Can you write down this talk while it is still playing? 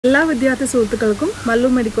എല്ലാ വിദ്യാർത്ഥി സുഹൃത്തുക്കൾക്കും മല്ലു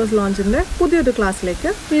മെഡിക്കോസ് ലോഞ്ചിൻ്റെ പുതിയൊരു ക്ലാസ്സിലേക്ക്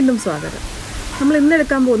വീണ്ടും സ്വാഗതം. നമ്മൾ ഇന്ന്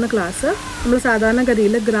എടുക്കാൻ പോകുന്ന ക്ലാസ് നമ്മൾ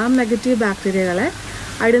സാധാരണഗതിയിൽ ഗ്രാം നെഗറ്റീവ് ബാക്ടീരിയകളെ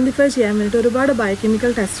ഐഡൻറ്റിഫൈ ചെയ്യാൻ വേണ്ടിയിട്ട് ഒരുപാട്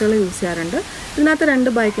ബയോകെമിക്കൽ ടെസ്റ്റുകൾ യൂസ് ചെയ്യാറുണ്ട്. ഇതിനകത്ത് രണ്ട്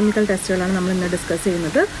ബയോകെമിക്കൽ ടെസ്റ്റുകളാണ് നമ്മൾ ഇന്ന് ഡിസ്കസ്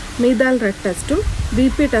ചെയ്യുന്നത്. മെഥൈൽ റെഡ് ടെസ്റ്റും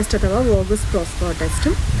VP ടെസ്റ്റ് അഥവാ Voges-Proskauer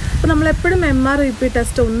ടെസ്റ്റും. അപ്പോൾ നമ്മളെപ്പോഴും MRVP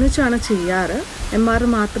ടെസ്റ്റ് ഒന്നിച്ചാണ് ചെയ്യാറ്. MR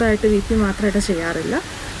മാത്രമായിട്ട് VP മാത്രമായിട്ട് ചെയ്യാറില്ല.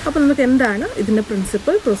 അപ്പോൾ നമുക്ക് എന്താണ് ഇതിൻ്റെ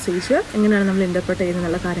പ്രിൻസിപ്പൽ, പ്രൊസീജിയർ, എങ്ങനെയാണ് നമ്മൾ ഇൻ്റർപ്രറ്റ്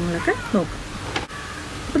ചെയ്യുന്നുള്ള കാര്യങ്ങളൊക്കെ നോക്കാം.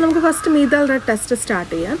 അപ്പോൾ നമുക്ക് first methyl red test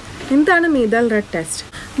start ചെയ്യാം. എന്താണ് methyl red test?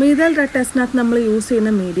 Methyl red ടെസ്റ്റിനകത്ത് നമ്മൾ യൂസ്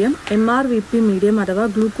ചെയ്യുന്ന മീഡിയം MRVP മീഡിയം അഥവാ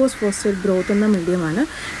ഗ്ലൂക്കോസ് ഫോസ്ഫേറ്റ് ബ്രോത്ത് എന്ന മീഡിയമാണ്.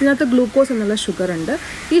 ഇതിനകത്ത് ഗ്ലൂക്കോസ് എന്നുള്ള ഷുഗർ ഉണ്ട്.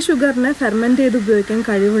 ഈ ഷുഗറിനെ ഫെർമെൻറ്റ് ചെയ്ത് ഉപയോഗിക്കാൻ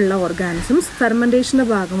കഴിവുള്ള ഓർഗാനിസംസ് ഫെർമെൻറ്റേഷൻ്റെ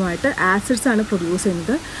ഭാഗമായിട്ട് ആസിഡ്സ് ആണ് പ്രൊഡ്യൂസ്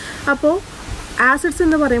ചെയ്യുന്നത്. അപ്പോൾ ആസിഡ്സ്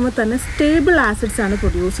എന്ന് പറയുമ്പോൾ തന്നെ സ്റ്റേബിൾ ആസിഡ്സ് ആണ്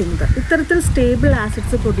പ്രൊഡ്യൂസ് ചെയ്യുന്നത്. ഇത്തരത്തിൽ സ്റ്റേബിൾ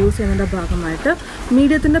ആസിഡ്സ് പ്രൊഡ്യൂസ് ചെയ്യുന്നതിൻ്റെ ഭാഗമായിട്ട്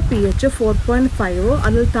മീഡിയത്തിൻ്റെ pH 4.5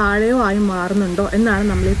 അതിൽ താഴെയോ ആയി മാറുന്നുണ്ടോ എന്നാണ്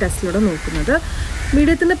നമ്മൾ ഈ ടെസ്റ്റിലൂടെ നോക്കുന്നത്.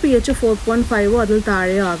 മീഡിയത്തിൻ്റെ pH 4.5 അതിൽ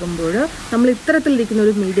താഴെയോ ആകുമ്പോൾ നമ്മൾ ഇത്തരത്തിലിരിക്കുന്ന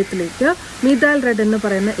ഒരു മീഡിയത്തിലേക്ക് മെഥൈൽ റെഡ് എന്ന്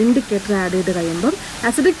പറയുന്ന ഇൻഡിക്കേറ്റർ ആഡ് ചെയ്ത് കഴിയുമ്പം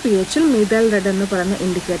അസിഡിക് pHൽ മെഥൈൽ റെഡ് എന്ന് പറയുന്ന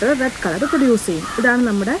ഇൻഡിക്കേറ്റർ റെഡ് കളർ പ്രൊഡ്യൂസ് ചെയ്യും. ഇതാണ്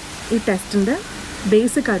നമ്മുടെ ഈ ടെസ്റ്റിൻ്റെ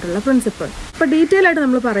ബേസിക് ആയിട്ടുള്ള പ്രിൻസിപ്പിൾ. ഇപ്പോൾ ഡീറ്റെയിൽ ആയിട്ട്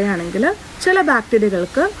നമ്മൾ പറയുകയാണെങ്കിൽ ചില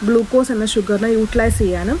ബാക്ടീരിയകൾക്ക് ഗ്ലൂക്കോസ് എന്ന ഷുഗറിനെ യൂട്ടിലൈസ്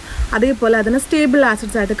ചെയ്യാനും അതേപോലെ അതിനെ സ്റ്റേബിൾ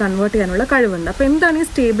ആസിഡ്സ് ആയിട്ട് കൺവേർട്ട് ചെയ്യാനുള്ള കഴിവുണ്ട്. അപ്പോൾ എന്താണ് ഈ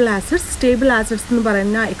സ്റ്റേബിൾ ആസിഡ്സ്? സ്റ്റേബിൾ ആസിഡ്സ് എന്ന്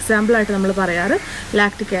പറയുന്ന എക്സാമ്പിളായിട്ട് നമ്മൾ പറയാറ്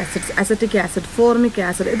lactic acids, acetic acid, formic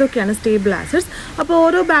acid, ഇതൊക്കെയാണ് സ്റ്റേബിൾ ആസിഡ്സ്. അപ്പോൾ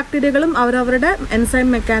ഓരോ ബാക്ടീരിയകളും അവരവരുടെ എൻസൈം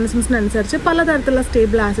മെക്കാനിസംസിനനുസരിച്ച് പലതരത്തിലുള്ള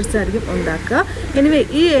സ്റ്റേബിൾ ആസിഡ്സ് ആയിരിക്കും ഉണ്ടാക്കുക. എനിവേ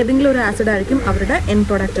ഈ ഏതെങ്കിലും ഒരു ആസിഡ് ആയിരിക്കും അവരുടെ എൻഡ്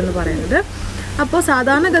പ്രോഡക്റ്റ് എന്ന് പറയുന്നത്. അപ്പോൾ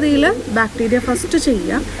സാധാരണഗതിയിൽ ബാക്ടീരിയ ഫസ്റ്റ്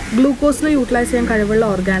ചെയ്യുക ഗ്ലൂക്കോസിനെ യൂട്ടിലൈസ് ചെയ്യാൻ കഴിവുള്ള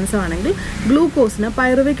ഓർഗാനിസം ആണെങ്കിൽ ഗ്ലൂക്കോസിനെ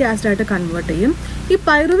പൈറുവിക് ആസിഡായിട്ട് കൺവേർട്ട് ചെയ്യും. ഈ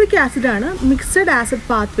പൈറുവിക് ആസിഡാണ് മിക്സഡ് ആസിഡ്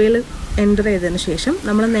പാത്വേയിൽ എൻ്റർ ചെയ്തതിന് ശേഷം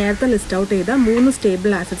നമ്മൾ നേരത്തെ ലിസ്റ്റ് ഔട്ട് ചെയ്ത 3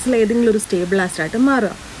 സ്റ്റേബിൾ ആസിഡ്സിൽ ഏതെങ്കിലും ഒരു സ്റ്റേബിൾ ആസിഡായിട്ട്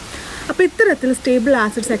മാറുക. അപ്പോൾ ഇത്തരത്തിൽ സ്റ്റേബിൾ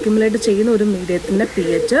ആസിഡ്സ് അക്യുമുലേറ്റ് ചെയ്യുന്ന ഒരു മീഡിയത്തിൻ്റെ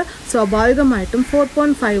pH സ്വാഭാവികമായിട്ടും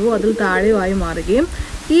 4.5 അതിൽ താഴെയോ ആയി മാറുകയും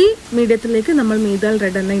ഈ മീഡിയത്തിലേക്ക് നമ്മൾ മെഥൈൽ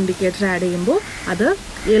റെഡ് എന്ന ഇൻഡിക്കേറ്റർ ആഡ് ചെയ്യുമ്പോൾ അത്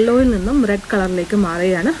യെല്ലോയിൽ നിന്നും റെഡ് കളറിലേക്ക്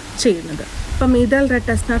മാറുകയാണ് ചെയ്യുന്നത്. അപ്പോൾ മെഥൈൽ റെഡ്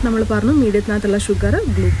ടെസ്റ്റിനകത്ത് നമ്മൾ പറഞ്ഞു മീഡിയത്തിനകത്തുള്ള ഷുഗർ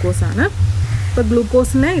ഗ്ലൂക്കോസ് ആണ്. ഇപ്പോൾ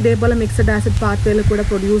ഗ്ലൂക്കോസിനെ ഇതേപോലെ മിക്സഡ് ആസിഡ് പാത്വേയിൽ കൂടെ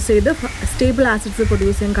പ്രൊഡ്യൂസ് ചെയ്ത് സ്റ്റേബിൾ ആസിഡ്സ്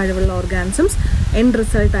പ്രൊഡ്യൂസ് ചെയ്യാൻ കഴിവുള്ള organisms end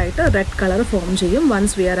റിസൾട്ടായിട്ട് red colour form ചെയ്യും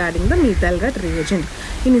once we are adding the methyl red reagent.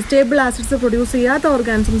 ഇനി സ്റ്റേബിൾ ആസിഡ്സ് പ്രൊഡ്യൂസ് ചെയ്യാത്ത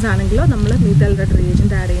ഓർഗാനിസംസ് ആണെങ്കിലോ നമ്മൾ മെഥൈൽ റെഡ്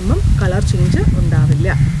റിയേജൻറ്റ് ആഡ് ചെയ്യുമ്പം കളർ ചേഞ്ച് ഉണ്ടാവില്ല.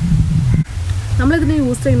 നമ്മളിതിന്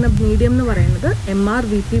യൂസ് ചെയ്യുന്ന മീഡിയം എന്ന് പറയുന്നത്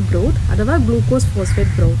MRVP ബ്രോത്ത് അഥവാ ഗ്ലൂക്കോസ്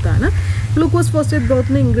ഫോസ്ഫേറ്റ് ബ്രോത്ത് ആണ്. ഗ്ലൂക്കോസ് ഫോസ്ഫേറ്റ്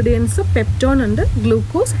ബ്രോത്തിന് ഇൻഗ്രീഡിയൻസ് പെപ്റ്റോൺ ഉണ്ട്,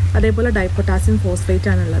 ഗ്ലൂക്കോസ്, അതേപോലെ ഡൈപ്പൊട്ടാസ്യം ഫോസ്ഫേറ്റ്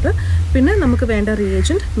ആണുള്ളത്. പിന്നെ നമുക്ക് വേണ്ട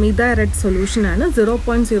റിയേജൻറ്റ് മെഥൈൽ റെഡ് സൊല്യൂഷൻ ആണ്.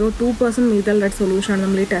 0.02% മെഥൈൽ റെഡ് സൊല്യൂഷനാണ്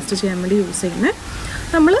നമ്മൾ ഈ ടെസ്റ്റ് ചെയ്യാൻ വേണ്ടി യൂസ് ചെയ്യുന്നത്.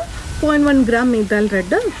 നമ്മൾ 0.1 ഗ്രാം മെഥൈൽ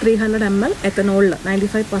റെഡ് 300 ml എത്തനോളിൽ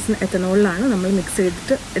 95% എത്തനോളിലാണ് നമ്മൾ മിക്സ്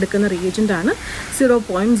ചെയ്തിട്ട് എടുക്കുന്ന റിയേജൻ്റ് ആണ്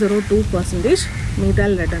 0.02%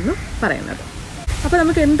 മെഥൈൽ റെഡ് എന്ന് പറയുന്നത്. അപ്പോൾ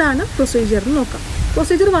നമുക്ക് എന്താണ് പ്രൊസീജിയർ എന്ന് നോക്കാം.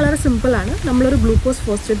 പ്രൊസീജിയർ വളരെ സിമ്പിളാണ്. നമ്മളൊരു ഗ്ലൂക്കോസ്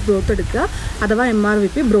ഫോസ്ഫേറ്റ് ബ്രോത്ത് എടുക്കുക അഥവാ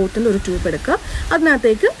MRVP ബ്രോത്തിൻ്റെ ഒരു ട്യൂബ് എടുക്കുക.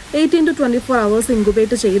 അതിനകത്തേക്ക് 18 to 24 hours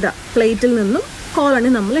ഇൻക്യുബേറ്റ് ചെയ്ത പ്ലേറ്റിൽ നിന്നും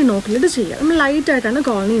കോളനി നമ്മൾ ഇനോക്കുലേറ്റ് ചെയ്യുക. നമ്മൾ ലൈറ്റായിട്ടാണ്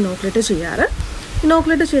കോളനി ഇനോക്കുലേറ്റ് ചെയ്യാറ്.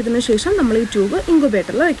 ഇനോക്കുലേറ്റ് ചെയ്തതിന് ശേഷം നമ്മൾ ഈ ട്യൂബ്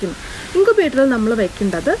ഇൻക്യുബേറ്ററിൽ വയ്ക്കുന്നു. ഇൻക്യുബേറ്ററിൽ നമ്മൾ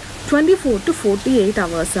വയ്ക്കേണ്ടത് 24 to 48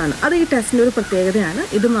 hours ആണ്. അത് ഈ ടെസ്റ്റിൻ്റെ ഒരു പ്രത്യേകതയാണ്.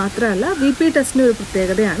 ഇത് മാത്രമല്ല VP ടെസ്റ്റിൻ്റെ ഒരു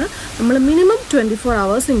പ്രത്യേകതയാണ്. നമ്മൾ മിനിമം 24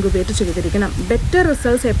 hours ഇൻക്യുബേറ്റ് ചെയ്തിരിക്കണം. ബെറ്റർ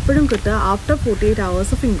റിസൾട്ട്സ് എപ്പോഴും കിട്ടുക ആഫ്റ്റർ 48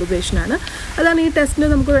 hours ഓഫ് ഇൻക്യുബേഷനാണ്. അതാണ് ഈ ടെസ്റ്റിന്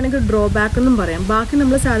നമുക്ക് വേണമെങ്കിൽ ഡ്രോബാക്ക് എന്നും പറയാം. ബാക്കി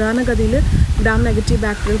നമ്മൾ സാധാരണഗതിയിൽ ഗ്രാം നെഗറ്റീവ്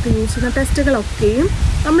ബാക്ടീരിയകൾക്ക് യൂസ് ചെയ്യുന്ന ടെസ്റ്റുകളൊക്കെയും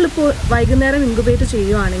നമ്മളിപ്പോൾ വൈകുന്നേരം ഇൻക്യുബേറ്റ്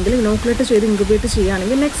ചെയ്യുകയാണെങ്കിൽ ഇനോക്കുലേറ്റ് ചെയ്ത് ഇൻക്യുബേറ്റ്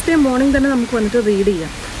ചെയ്യുകയാണെങ്കിൽ നെക്സ്റ്റ് ഡേ മോർണിംഗ് തന്നെ നമുക്ക് വന്നിട്ട് റീഡ്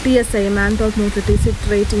ചെയ്യാം. TSI, മാൻതോസ് ന്യൂട്രിറ്റി,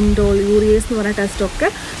 സിട്രേറ്റ്, ഇൻഡോൾ, യൂറിയേസ് എന്ന് പറയുന്ന ടെസ്റ്റൊക്കെ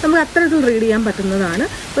നമുക്ക് അത്തരത്തിൽ റീഡ് ചെയ്യാൻ പറ്റുന്നതാണ്.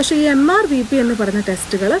 പക്ഷേ ഈ MRVP എന്ന് പറയുന്ന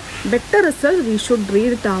ടെസ്റ്റുകൾ better result we should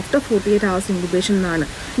read it after 48 hours incubation എന്നാണ്.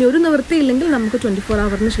 ഇനി ഒരു നിവൃത്തിയില്ലെങ്കിൽ നമുക്ക് 24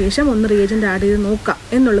 hours ശേഷം ഒന്ന് റിയേജൻറ്റ് ആഡ് ചെയ്ത് നോക്കാം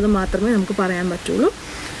എന്നുള്ളത് മാത്രമേ നമുക്ക് പറയാൻ പറ്റുള്ളൂ.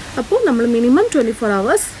 അപ്പോൾ നമ്മൾ minimum 24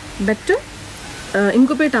 hours better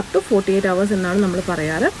incubate up to 48 hours എന്നാണ് നമ്മൾ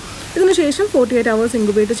പറയാറ്. ഇതിനുശേഷം 48 hours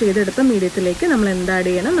ഇൻക്യുബേറ്റ് ചെയ്തെടുത്ത മീഡിയത്തിലേക്ക് നമ്മൾ എന്ത് ആഡ്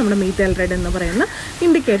ചെയ്യണം? നമ്മുടെ മെഥൈൽ റെഡ് എന്ന് പറയുന്ന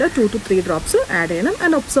ഇൻഡിക്കേറ്റർ 2 to 3 drops ആഡ് ചെയ്യണം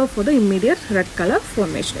and observe for the immediate red colour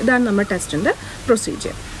formation. ഇതാണ് നമ്മുടെ ടെസ്റ്റിൻ്റെ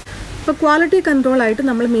പ്രൊസീജിയർ. ഇപ്പോൾ ക്വാളിറ്റി കൺട്രോളായിട്ട്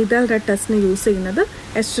നമ്മൾ മെഥൈൽ റെഡ് ടെസ്റ്റിന് യൂസ് ചെയ്യുന്നത്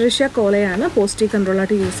എസ്ചെറിഷ്യ കോളയാണ് പോസിറ്റീവ്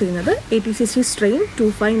കൺട്രോളായിട്ട് യൂസ് ചെയ്യുന്നത്. ATCC സ്ട്രെയിൻ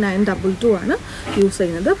 25922 ആണ് യൂസ്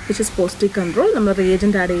ചെയ്യുന്നത്, വിച്ച് ഇസ് പോസിറ്റീവ് കൺട്രോൾ. നമ്മൾ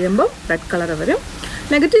റിയേജൻറ്റ് ആഡ് ചെയ്യുമ്പോൾ റെഡ് കളർ വരും.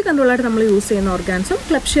 നെഗറ്റീവ് കൺട്രോളായിട്ട് നമ്മൾ യൂസ് ചെയ്യുന്ന ഓർഗാനിസം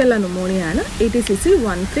ക്ലെപ്ഷിയല്ല ന്യൂമോണിയാണ്. ATCC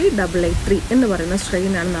 13883 എന്ന് പറയുന്ന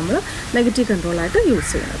സ്ട്രെയിനാണ് നമ്മൾ നെഗറ്റീവ് കൺട്രോളായിട്ട്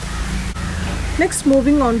യൂസ് ചെയ്യുന്നത്. Next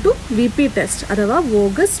moving on to VP test അഥവാ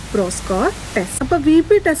Voges-Proskauer ടെസ്റ്റ്. അപ്പോൾ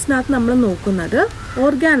VP ടെസ്റ്റിനകത്ത് നമ്മൾ നോക്കുന്നത്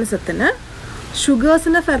ഓർഗാനിസത്തിന്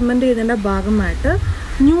ഷുഗേഴ്സിനെ ഫെർമെൻറ്റ് ചെയ്യുന്നതിൻ്റെ ഭാഗമായിട്ട്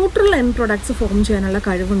ന്യൂട്രൽ എൻഡ് പ്രൊഡക്ട്സ് ഫോം ചെയ്യാനുള്ള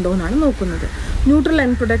കഴിവുണ്ടോ എന്നാണ് നോക്കുന്നത്. ന്യൂട്രൽ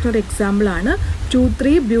എൻഡ് പ്രൊഡക്റ്റിന് ഒരു എക്സാമ്പിളാണ്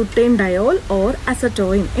 2,3-butane-diol ഓർ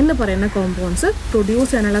അസറ്റോയിൻ എന്ന് പറയുന്ന കോമ്പൗണ്ട്സ് പ്രൊഡ്യൂസ്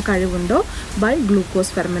ചെയ്യാനുള്ള കഴിവുണ്ടോ ബൈ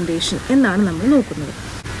ഗ്ലൂക്കോസ് ഫെർമെൻറ്റേഷൻ എന്നാണ് നമ്മൾ നോക്കുന്നത്.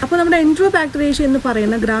 അപ്പോൾ നമ്മുടെ എൻട്രോബാക്ടീരിയേഷ്യ എന്ന്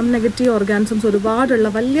പറയുന്ന ഗ്രാം നെഗറ്റീവ് ഓർഗാനിസംസ് ഒരുപാടുള്ള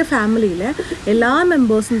വലിയ ഫാമിലിയിലെ എല്ലാ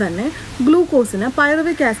മെമ്പേഴ്സും തന്നെ ഗ്ലൂക്കോസിനെ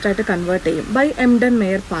പൈറുവിക് ആസിഡായിട്ട് കൺവേർട്ട് ചെയ്യും ബൈ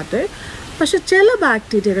എംഡൻ-മേയർ പാത്വേ. പക്ഷെ ചില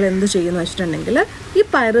ബാക്ടീരിയകൾ എന്ത് ചെയ്യുമെന്ന് വെച്ചിട്ടുണ്ടെങ്കിൽ ഈ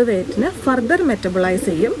പൈറുവേറ്റിനെ ഫർദർ മെറ്റബോളൈസ്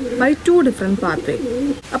ചെയ്യും ബൈ 2 ഡിഫറെൻറ്റ് പാത്വേ.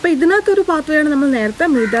 അപ്പോൾ ഇതിനകത്തൊരു പാത്വേയാണ് നമ്മൾ നേരത്തെ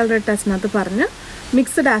മീഥൈൽ റെഡ് ടെസ്റ്റിനകത്ത് പറഞ്ഞ്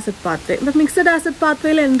മിക്സഡ് ആസിഡ് പാത്വേ. ഇപ്പോൾ മിക്സഡ് ആസിഡ്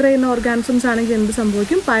പാത്വേയിൽ എൻ്റർ ചെയ്യുന്ന ഓർഗാനിസംസ് ആണെങ്കിൽ എന്ത്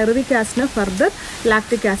സംഭവിക്കും? പൈറുവിക് ആസിഡിനെ ഫർദർ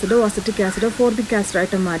ലാക്റ്റിക് ആസിഡോ അസിറ്റിക് ആസിഡോ ഫോർബിക്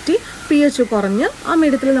ആസിഡായിട്ട് മാറ്റി pH കുറഞ്ഞ് ആ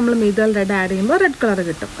മീഡിയത്തിൽ നമ്മൾ മീഥൈൽ റെഡ് ആഡ് ചെയ്യുമ്പോൾ റെഡ് കളർ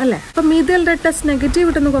കിട്ടും അല്ലേ. അപ്പോൾ മീഥൈൽ റെഡ് ടെസ്റ്റ് നെഗറ്റീവ്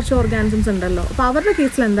കിട്ടുന്ന കുറച്ച് ഓർഗാനിസംസ് ഉണ്ടല്ലോ. അപ്പോൾ അവരുടെ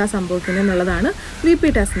കേസിൽ എന്താ സംഭവിക്കുന്നത് എന്നുള്ളതാണ്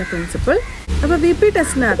VP ടെസ്റ്റിൻ്റെ പ്രിൻസിപ്പിൾ. അപ്പോൾ VP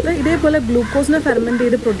ടെസ്റ്റിനകത്ത് ഇതേപോലെ ഗ്ലൂക്കോസിനെ ഫെർമെൻറ്റ്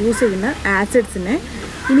ചെയ്ത് പ്രൊഡ്യൂസ് ചെയ്യുന്ന ആസിഡ്സിനെ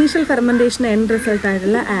ഇനീഷ്യൽ ഫെർമെൻറ്റേഷൻ എൻഡ് റിസൾട്ട്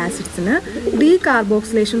ആയിട്ടുള്ള ആസിഡ്സിന്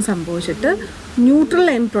decarboxylation സംഭവിച്ചിട്ട് neutral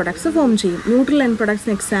end products form ചെയ്യും. ന്യൂട്രൽ എൻഡ്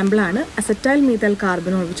പ്രൊഡക്ട്സിന് എക്സാമ്പിളാണ് acetyl methyl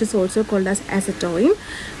കാർബനോൾ which is also called as അസറ്റോയിൻ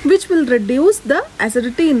which will reduce the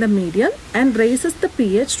acidity in the medium and races the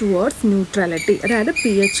pH towards neutrality. അതായത്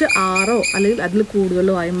pH 6 അല്ലെങ്കിൽ അതിൽ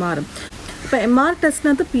കൂടുതലോ ആയി മാറും. അപ്പോൾ MR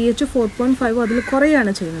ടെസ്റ്റിനകത്ത് pH 4.5 അതിൽ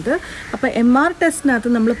കുറയാണ് ചെയ്യുന്നത്. അപ്പോൾ MR ടെസ്റ്റിനകത്ത്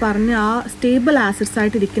നമ്മൾ പറഞ്ഞ ആ സ്റ്റേബിൾ ആസിഡ്സ്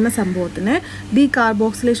ആയിട്ടിരിക്കുന്ന സംഭവത്തിനെ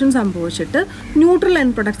ഡീകാർബോക്സിലേഷൻ സംഭവിച്ചിട്ട് ന്യൂട്രൽ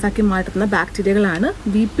എൻഡ് പ്രൊഡക്ട്സ് ആക്കി മാറ്റുന്ന ബാക്ടീരിയകളാണ്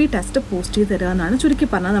VP ടെസ്റ്റ് പോസിറ്റീവ് തരിക എന്നാണ് ചുരുക്കി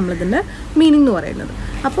പറഞ്ഞാൽ നമ്മളിതിൻ്റെ മീനിങ് എന്ന് പറയുന്നത്.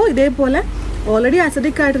 അപ്പോൾ ഇതേപോലെ ഓൾറെഡി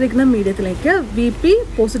അസിഡിക് ആയിട്ടിരിക്കുന്ന മീഡിയത്തിലേക്ക് VP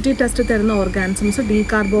പോസിറ്റീവ് ടെസ്റ്റ് തരുന്ന ഓർഗാനിസംസ്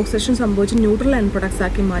ഡീകാർബോക്സിലേഷൻ സംഭവിച്ച് ന്യൂട്രൽ എൻഡ് പ്രൊഡക്ട്സ്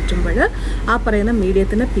ആക്കി മാറ്റുമ്പോൾ ആ പറയുന്ന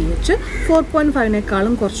മീഡിയത്തിൻ്റെ pH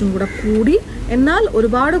 4.5-നേക്കാളും കുറച്ചും കൂടെ കൂടി, എന്നാൽ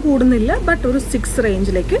ഒരുപാട് കൂടുന്നില്ല, ബട്ട് ഒരു 6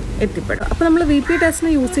 റേഞ്ചിലേക്ക് എത്തിപ്പെടും. അപ്പോൾ നമ്മൾ VP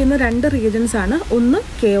ടെസ്റ്റിന് യൂസ് ചെയ്യുന്ന 2 റിയേജൻസ് ആണ്. ഒന്ന്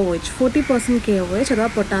KOH 40% KOH അഥവാ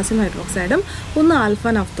പൊട്ടാസ്യം ഹൈഡ്രോക്സൈഡും ഒന്ന് ആൽഫ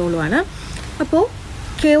നഫ്തോളുമാണ്. അപ്പോൾ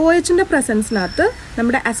KOHൻ്റെ പ്രസൻസിനകത്ത്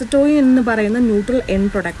നമ്മുടെ അസറ്റോയിൻ എന്ന് പറയുന്ന ന്യൂട്രൽ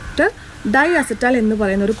എൻഡ് പ്രൊഡക്റ്റ് ഡൈ അസറ്റാൽ എന്ന്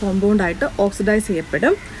പറയുന്ന ഒരു കോമ്പൗണ്ടായിട്ട് ഓക്സിഡൈസ്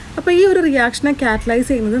ചെയ്യപ്പെടും. അപ്പോൾ ഈ ഒരു റിയാക്ഷനെ കാറ്റലൈസ്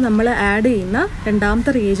ചെയ്യുന്നത് നമ്മൾ ആഡ് ചെയ്യുന്ന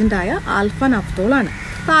രണ്ടാമത്തെ റിയേജൻ്റായ ആൽഫ നഫ്തോളാണ്.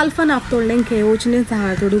 അപ്പോൾ ആൽഫ നഫ്തോളിൻ്റെയും KOHൻ്റെയും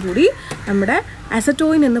സഹായത്തോടു കൂടി നമ്മുടെ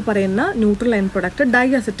അസറ്റോയിൻ എന്ന് പറയുന്ന ന്യൂട്രൽ എൻഡ് പ്രൊഡക്റ്റ് ഡൈ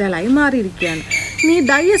അസറ്റാലായി മാറിയിരിക്കുകയാണ്. ഇനി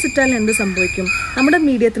ഡൈ അസറ്റാലിന് എന്ത് സംഭവിക്കും? നമ്മുടെ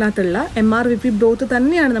മീഡിയത്തിനകത്തുള്ള MRVP ബ്രോത്ത്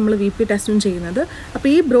തന്നെയാണ് നമ്മൾ VP ടെസ്റ്റും ചെയ്യുന്നത്. അപ്പോൾ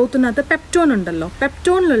ഈ ബ്രോത്തിനകത്ത് പെപ്റ്റോൺ ഉണ്ടല്ലോ,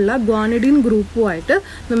 പെപ്റ്റോണിലുള്ള ഗ്വാനിഡിൻ ഗ്രൂപ്പുമായിട്ട്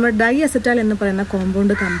നമ്മൾ ഡൈ അസറ്റാൽ എന്ന് പറയുന്ന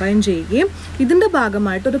കോമ്പൗണ്ട് കമ്പൈൻ ചെയ്യുകയും ഇതിൻ്റെ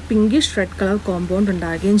ഭാഗമായിട്ട് ഒരു പിങ്കിഷ് റെഡ് കളർ കോമ്പൗണ്ട്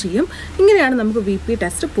ഉണ്ടാകുകയും ചെയ്യും. ഇങ്ങനെയാണ് നമുക്ക് VP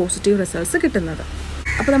ടെസ്റ്റ് പോസിറ്റീവ് റിസൾട്ട്സ് കിട്ടുന്നത്.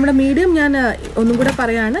 അപ്പോൾ നമ്മുടെ മീഡിയം ഞാൻ ഒന്നും കൂടെ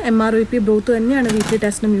പറയാണ്, MRVP ബ്രോത്ത് തന്നെയാണ് VP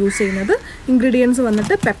ടെസ്റ്റിനും യൂസ് ചെയ്യുന്നത്. ഇൻഗ്രീഡിയൻസ്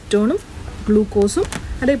വന്നിട്ട് പെപ്റ്റോണും ഗ്ലൂക്കോസും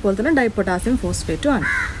അതേപോലെ തന്നെ ഡൈപൊട്ടാസ്യം ഫോസ്ഫേറ്റും ആണ്.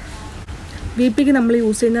 VPക്ക് നമ്മൾ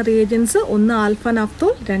യൂസ് ചെയ്യുന്ന റിയേജൻസ് ഒന്ന് ആൽഫ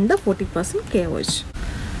നഫ്തോൾ, 2 40% KOH.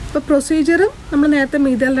 അപ്പോൾ പ്രൊസീജിയറും നമ്മൾ നേരത്തെ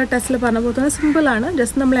മീഥൈൽ റെഡ് ടെസ്റ്റിൽ പറഞ്ഞ പോലെ തന്നെ സിമ്പിളാണ്.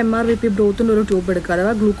 ജസ്റ്റ് നമ്മൾ MRVP ബ്രോത്തിൻ്റെ ഒരു ട്യൂബ് എടുക്കുക,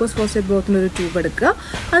 അഥവാ ഗ്ലൂക്കോസ് ഫോസ്ഫേറ്റ് ബ്രോത്തിൻ്റെ ഒരു ട്യൂബ് എടുക്കുക.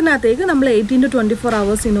 അതിനകത്തേക്ക് നമ്മൾ 18 to 24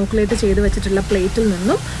 hours ഇനോക്കുലേറ്റ് ചെയ്ത് വെച്ചിട്ടുള്ള പ്ലേറ്റിൽ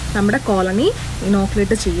നിന്നും നമ്മുടെ കോളനി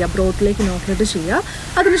ഇനോക്കുലേറ്റ് ചെയ്യുക, ബ്രോത്തിലേക്ക് ഇനോക്കുലേറ്റ് ചെയ്യുക.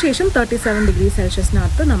 അതിനുശേഷം 37 degrees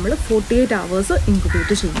Celsiusനകത്ത് നമ്മൾ 48 hours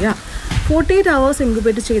ഇൻക്യുബേറ്റ് ചെയ്യുക. 48 hours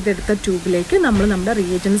ഇൻക്യുബേറ്റ് ചെയ്തെടുത്ത ട്യൂബിലേക്ക് നമ്മൾ നമ്മുടെ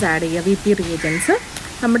റിയേജൻസ് ആഡ് ചെയ്യുക, VP റിയേജൻസ്.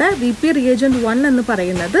 നമ്മുടെ VP റിയേജൻറ്റ് 1 എന്ന്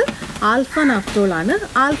പറയുന്നത് ആൽഫ നഫ്തോൾ ആണ്.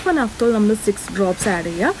 ആൽഫ നഫ്തോൾ നമ്മൾ 6 drops ആഡ്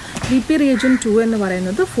ചെയ്യുക. VP റിയേജൻറ്റ് 2 എന്ന്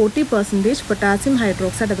പറയുന്നത് 40% പൊട്ടാസ്യം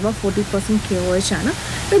ഹൈഡ്രോക്സൈഡ് അഥവാ 40% KOH ആണ്.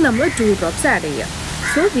 ഇത് നമ്മൾ 2 drops ആഡ് ചെയ്യുക.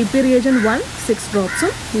 So VP reagent 1 6 drops,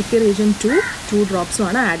 VP reagent 2 drops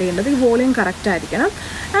ആണ് ആഡ് ചെയ്യേണ്ടത്. ഈ വോളിയം കറക്റ്റ് ആയിരിക്കണം.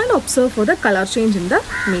 And observe for the colour change in the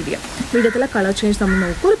medium. മീഡിയത്തിലെ colour change നമ്മൾ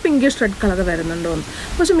നോക്കും, ഒരു പിങ്കിഷ് റെഡ് കളർ വരുന്നുണ്ടോ എന്ന്.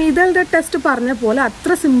 പക്ഷേ മീഥൈൽ റെഡ് ടെസ്റ്റ് പറഞ്ഞ പോലെ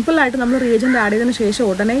അത്ര സിമ്പിളായിട്ട് നമ്മൾ റിയേജൻറ്റ് ആഡ് ചെയ്തതിന് ശേഷം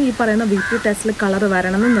ഉടനെ ഈ പറയുന്ന VP ടെസ്റ്റിൽ കളർ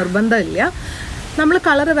വരണമെന്ന് നിർബന്ധമില്ല. നമ്മൾ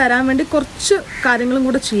കളർ വരാൻ വേണ്ടി കുറച്ച് കാര്യങ്ങളും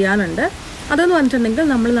കൂടെ ചെയ്യാനുണ്ട്. അതെന്ന് പറഞ്ഞിട്ടുണ്ടെങ്കിൽ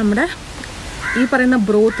നമ്മൾ നമ്മുടെ ഈ പറയുന്ന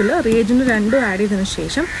ബ്രോത്തിൽ റിയേജൻറ്റ് 2 ആഡ് ചെയ്തതിന്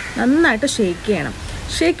ശേഷം നന്നായിട്ട് ഷേക്ക് ചെയ്യണം.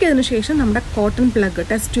 ഷേക്ക് ചെയ്തതിന് ശേഷം നമ്മുടെ cotton plug,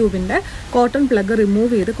 test ട്യൂബിൻ്റെ cotton plug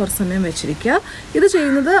remove ചെയ്ത് കുറച്ച് സമയം വെച്ചിരിക്കുക. ഇത്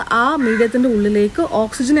ചെയ്യുന്നത് ആ മീഡിയത്തിൻ്റെ ഉള്ളിലേക്ക്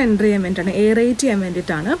ഓക്സിജൻ എൻ്റർ ചെയ്യാൻ വേണ്ടിയിട്ടാണ്, എയറേറ്റ് ചെയ്യാൻ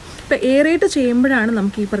വേണ്ടിയിട്ടാണ്. ഇപ്പോൾ എയറേറ്റ് ചെയ്യുമ്പോഴാണ്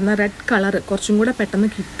നമുക്ക് ഈ പറയുന്ന റെഡ് കളർ കുറച്ചും കൂടെ പെട്ടെന്ന്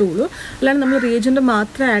കിട്ടുള്ളൂ. അല്ലാണ്ട് നമ്മൾ റിയേജൻറ്റ്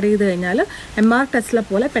മാത്രം ആഡ് ചെയ്ത് കഴിഞ്ഞാൽ MR ടെസ്റ്റിലെ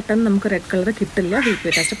പോലെ പെട്ടെന്ന് നമുക്ക് റെഡ് കളർ കിട്ടില്ല VP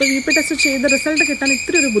ടെസ്റ്റ്. അപ്പോൾ VP ടെസ്റ്റ് ചെയ്ത റിസൾട്ട് കിട്ടാൻ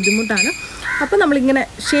ഇത്തിരി ഒരു ബുദ്ധിമുട്ടാണ്. അപ്പോൾ നമ്മളിങ്ങനെ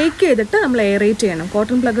ഷേക്ക് ചെയ്തിട്ട് നമ്മൾ എയറേറ്റ് ചെയ്യണം.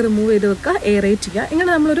 കോട്ടൺ പ്ലഗ് റിമൂവ് ചെയ്ത് വെക്കുക, എയറേറ്റ് ചെയ്യുക.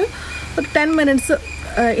 ഇങ്ങനെ നമ്മളൊരു 10 minutes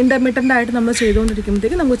ഇൻ്റർമീഡിയൻ്റ് ആയിട്ട് നമ്മൾ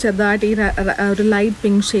ചെയ്തുകൊണ്ടിരിക്കുമ്പോഴത്തേക്കും നമുക്ക് ചെറുതായിട്ട് ഈ ഒരു ലൈറ്റ്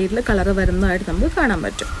പിങ്ക് ഷെയ്ഡിൽ കളർ വരുന്നതായിട്ട് നമുക്ക് കാണാൻ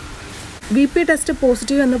പറ്റും. VP ടെസ്റ്റ്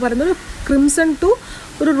പോസിറ്റീവ് എന്ന് പറയുന്നത് ക്രിംസൺ ടു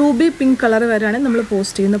ഒരു റൂബി പിങ്ക് കളർ വരെയാണെങ്കിൽ നമ്മൾ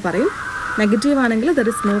പോസിറ്റീവ് എന്ന് പറയും. നെഗറ്റീവ് ആണെങ്കിൽ there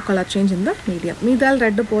is no colour change in the medium. മീതൽ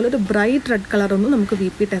red പോലെ ഒരു ബ്രൈറ്റ് റെഡ് കളറൊന്നും നമുക്ക്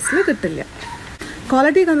VP ടെസ്റ്റിൽ കിട്ടില്ല.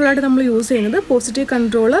 ക്വാളിറ്റി കൺട്രോളായിട്ട് നമ്മൾ യൂസ് ചെയ്യുന്നത് പോസിറ്റീവ്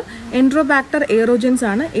കൺട്രോൾ എൻട്രോബാക്ടർ എയറോജൻസ്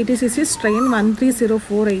ആണ്. ATCC സ്ട്രെയിൻ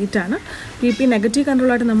 13048 ആണ്. VP നെഗറ്റീവ്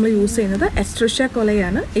കൺട്രോളായിട്ട് നമ്മൾ യൂസ് ചെയ്യുന്നത് എസ്ട്രഷ്യ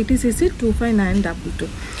കൊലയാണ്. ATCC 25922.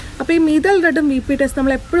 അപ്പോൾ ഈ മീതൽ റെഡും VP ടെസ്റ്റ്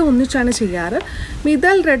നമ്മൾ എപ്പോഴും ഒന്നിച്ചാണ് ചെയ്യാറ്.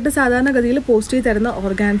 മീതൽ റെഡ് സാധാരണഗതിയിൽ പോസിറ്റീവ് തരുന്ന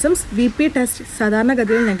ഓർഗാനിസംസ്, VP ടെസ്റ്റ്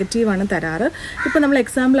സാധാരണഗതിയിൽ നെഗറ്റീവാണ് തരാറ്. ഇപ്പോൾ നമ്മൾ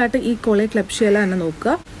എക്സാമ്പിളായിട്ട് ഈ കോളെ ക്ലെപ്ഷിയല എന്ന്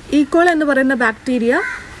നോക്കുക. ഈ കോള എന്ന് പറയുന്ന ബാക്ടീരിയ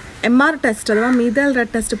MR ടെസ്റ്റ് അഥവാ മീതൽ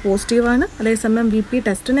റെഡ് ടെസ്റ്റ് പോസിറ്റീവാണ്, അതേസമയം VP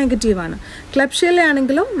ടെസ്റ്റ് നെഗറ്റീവാണ്. ക്ലെപ്ഷിയല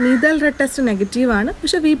ആണെങ്കിലും മീതൽ റെഡ് ടെസ്റ്റ് നെഗറ്റീവാണ്,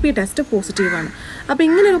 പക്ഷേ VP ടെസ്റ്റ് പോസിറ്റീവാണ്. അപ്പോൾ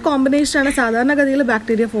ഇങ്ങനെ ഒരു കോമ്പിനേഷനാണ് സാധാരണഗതിയിൽ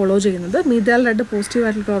ബാക്ടീരിയ ഫോളോ ചെയ്യുന്നത്. മീതൽ റെഡ് പോസിറ്റീവ്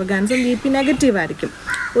ആയിട്ടുള്ള ഓർഗാനിസം VP നെഗറ്റീവ് ആയിരിക്കും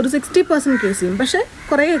ഒരു 60% കേസിലും. പക്ഷേ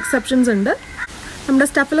കുറേ എക്സെപ്ഷൻസ് ഉണ്ട്. നമ്മുടെ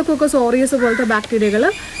സ്റ്റഫിലോകോക്കസ് ഓറിയസ് പോലത്തെ ബാക്ടീരിയകൾ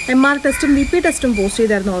MR ടെസ്റ്റും VP ടെസ്റ്റും പോസിറ്റീവ്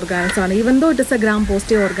തരുന്ന ഓർഗാനിസമാണ്. Even though it is A gram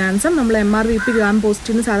positive organism, നമ്മൾ MRVP ഗ്രാം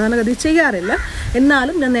പോസിറ്റീവിന് സാധാരണഗതി ചെയ്യാറില്ല.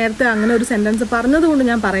 എന്നാലും ഞാൻ നേരത്തെ അങ്ങനെ ഒരു സെൻറ്റൻസ് പറഞ്ഞതുകൊണ്ട്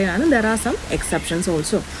ഞാൻ പറയുകയാണ്, there are some exceptions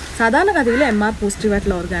also. സാധാരണഗതിയിൽ MR പോസിറ്റീവ്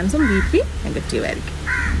ആയിട്ടുള്ള ഓർഗാനിസം VP നെഗറ്റീവ് ആയിരിക്കും.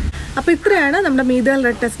 അപ്പോൾ ഇത്രയാണ് നമ്മുടെ മീതൽ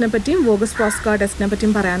റെഡ് ടെസ്റ്റിനെ പറ്റിയും Voges-Proskauer ടെസ്റ്റിനെ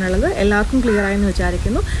പറ്റിയും പറയാനുള്ളത്. എല്ലാവർക്കും ക്ലിയർ ആയെന്ന്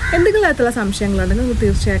വിചാരിക്കുന്നു. എന്തെങ്കിലും തരത്തിലുള്ള സംശയങ്ങളുണ്ടെങ്കിൽ നിങ്ങൾക്ക്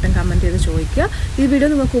തീർച്ചയായിട്ടും കമൻറ്റ് ചെയ്ത് ചോദിക്കുക. ഈ വീഡിയോ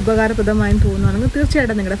നിങ്ങൾക്ക് ഉപകാരപ്രദമായി തോന്നുകയാണെങ്കിൽ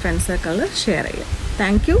തീർച്ചയായിട്ടും നിങ്ങളുടെ ഫ്രണ്ട്സ് സർക്കിളിൽ ഷെയർ ചെയ്യുക.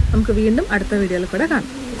 Thank you. നമുക്ക് വീണ്ടും അടുത്ത വീഡിയോയിൽ കൂടെ കാണാം.